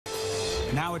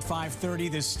Now at 5:30,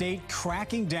 the state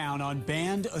cracking down on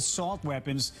banned assault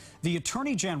weapons. The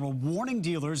Attorney General warning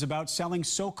dealers about selling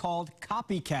so-called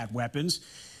copycat weapons.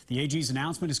 The AG's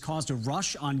announcement has caused a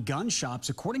rush on gun shops,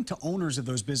 according to owners of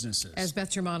those businesses. As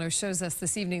Beth Germano shows us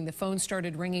this evening, the phone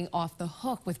started ringing off the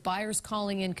hook, with buyers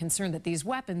calling in concerned that these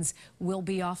weapons will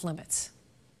be off limits.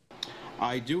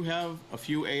 I do have a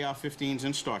few AR-15s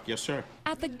in stock, yes, sir.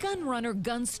 At the Gun Runner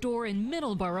gun store in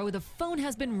Middleborough, the phone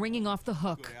has been ringing off the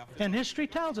hook. And history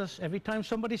tells us every time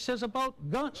somebody says about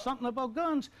guns, something about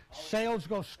guns, sales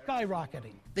go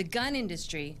skyrocketing. The gun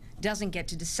industry doesn't get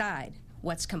to decide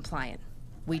what's compliant.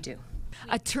 We do.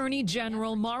 Attorney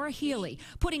General Healey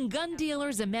putting gun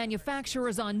dealers and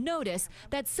manufacturers on notice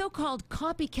that so-called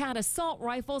copycat assault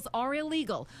rifles are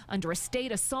illegal under a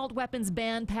state assault weapons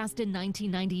ban passed in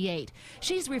 1998.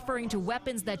 She's referring to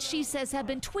weapons that she says have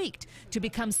been tweaked to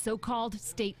become so-called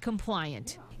state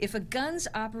compliant. If a gun's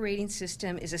operating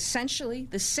system is essentially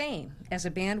the same as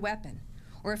a banned weapon,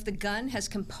 or if the gun has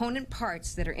component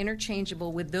parts that are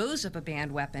interchangeable with those of a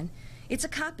banned weapon, it's a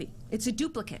copy, it's a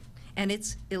duplicate, and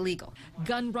it's illegal.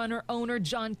 Gun Runner owner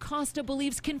John Costa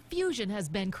believes confusion has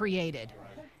been created.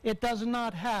 It does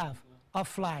not have a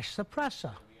flash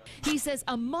suppressor. He says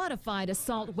a modified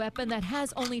assault weapon that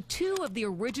has only 2 of the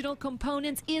original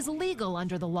components is legal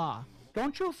under the law.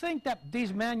 Don't you think that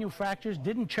these manufacturers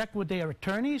didn't check with their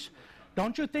attorneys?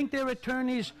 Don't you think their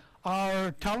attorneys are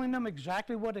telling them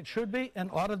exactly what it should be in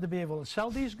order to be able to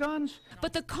sell these guns?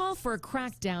 But the call for a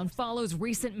crackdown follows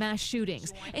recent mass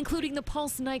shootings, including the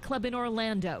Pulse nightclub in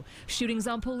Orlando, shootings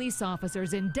on police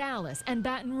officers in Dallas and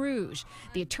Baton Rouge.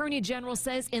 The Attorney General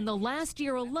says in the last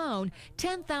year alone,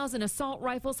 10,000 assault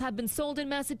rifles have been sold in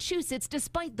Massachusetts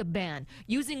despite the ban,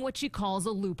 using what she calls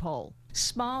a loophole.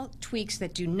 Small tweaks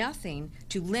that do nothing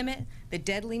to limit the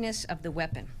deadliness of the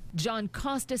weapon. John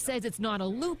Costa says it's not a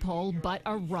loophole, but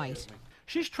a right.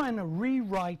 She's trying to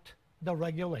rewrite the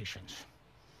regulations.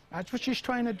 That's what she's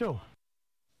trying to do.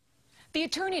 The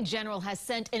Attorney General has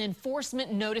sent an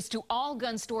enforcement notice to all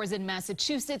gun stores in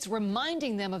Massachusetts,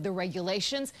 reminding them of the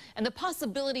regulations and the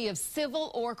possibility of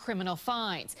civil or criminal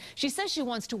fines. She says she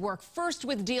wants to work first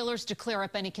with dealers to clear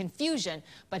up any confusion,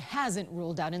 but hasn't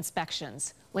ruled out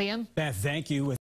inspections. Liam? Beth, thank you.